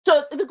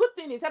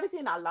thing is,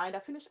 everything aligned. I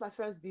finished my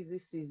first busy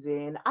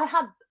season. I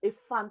had a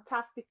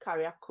fantastic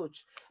career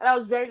coach, and I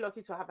was very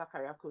lucky to have that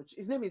career coach.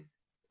 His name is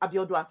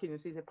Abiodun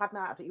Akinusi. He's a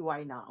partner at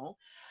EY now.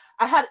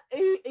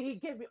 He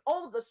gave me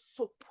all the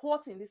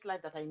support in this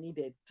life that I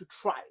needed to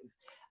thrive.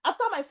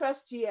 After my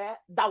first year,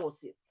 that was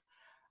it.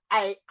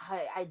 I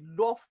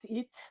loved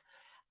it.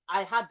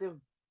 I had the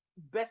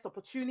best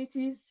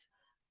opportunities.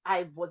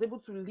 I was able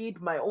to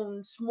lead my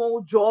own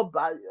small job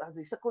as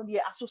a second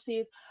year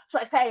associate. So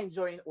I started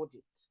enjoying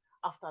audit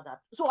after that.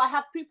 So I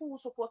had people who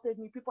supported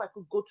me, people I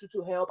could go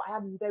to help. I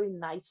had very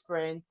nice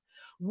friends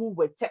who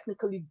were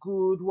technically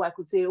good, who I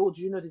could say, oh,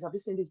 do you know this? Have you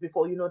seen this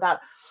before? You know that.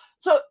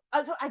 So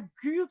I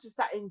grew to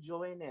start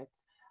enjoying it.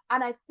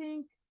 And I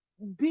think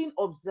being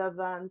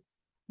observant,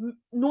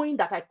 knowing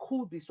that I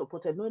could be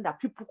supported, knowing that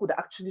people could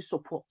actually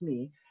support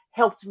me,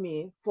 helped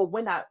me for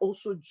when I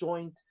also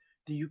joined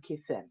the UK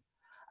firm.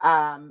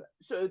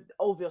 So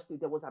obviously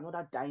there was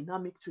another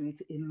dynamic to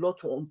it, a lot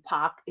to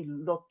unpack, a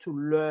lot to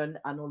learn,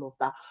 and all of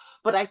that.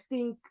 But I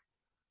think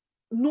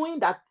knowing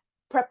that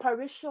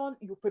preparation,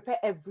 you prepare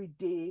every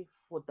day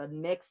for the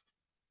next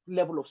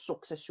level of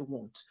success you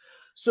want.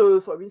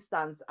 So, for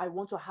instance, I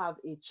want to have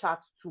a chat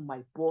to my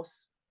boss.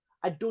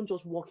 I don't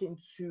just walk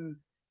into,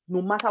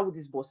 no matter who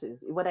this boss is,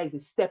 whether it's a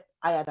step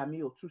higher than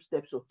me or two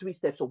steps or three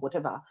steps or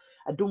whatever,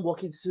 I don't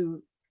walk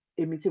into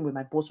a meeting with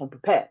my boss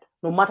unprepared,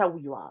 no matter who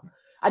you are.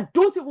 I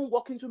don't even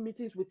walk into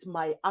meetings with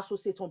my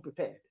associates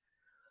unprepared.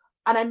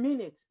 And I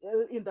mean it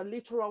in the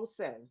literal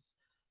sense.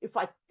 If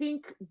I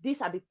think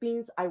these are the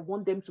things I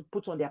want them to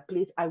put on their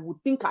plate, I would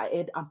think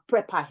ahead and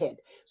prep ahead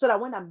so that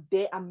when I'm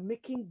there, I'm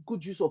making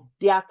good use of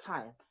their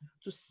time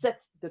to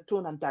set the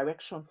tone and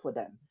direction for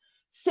them.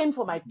 Same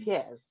for my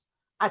peers.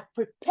 I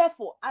prepare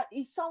for,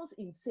 it sounds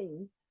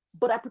insane,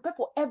 but I prepare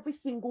for every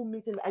single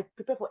meeting. I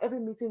prepare for every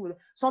meeting with,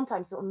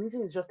 sometimes a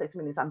meeting is just 30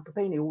 minutes. I'm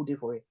preparing a whole day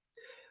for it.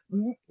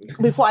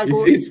 Before I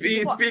go, it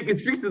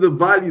speaks to the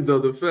values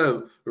of the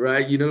firm,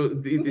 right? You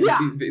know, yeah,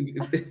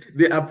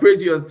 they appraise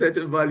you on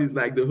certain values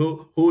like the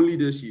whole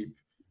leadership,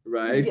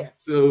 right? yes.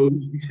 So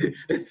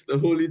the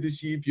whole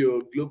leadership,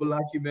 your global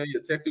acumen,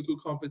 your technical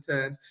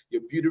competence,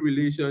 your beauty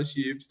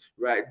relationships,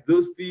 right?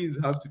 Those things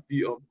have to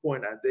be on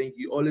point, and then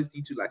you always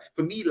need to, like,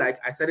 for me, like,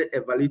 I started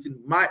evaluating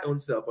my own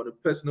self on a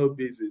personal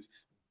basis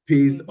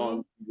based Mm-hmm.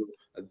 on, you know,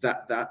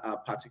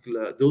 that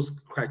particular, those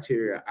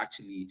criteria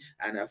actually.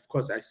 And of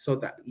course I saw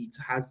that it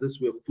has this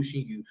way of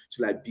pushing you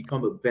to like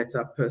become a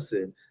better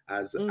person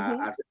Mm-hmm.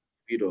 as a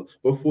individual.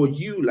 But for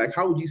you, like,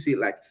 how would you say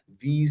like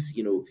these,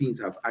 you know, things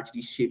have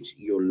actually shaped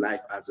your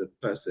life as a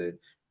person,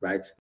 right?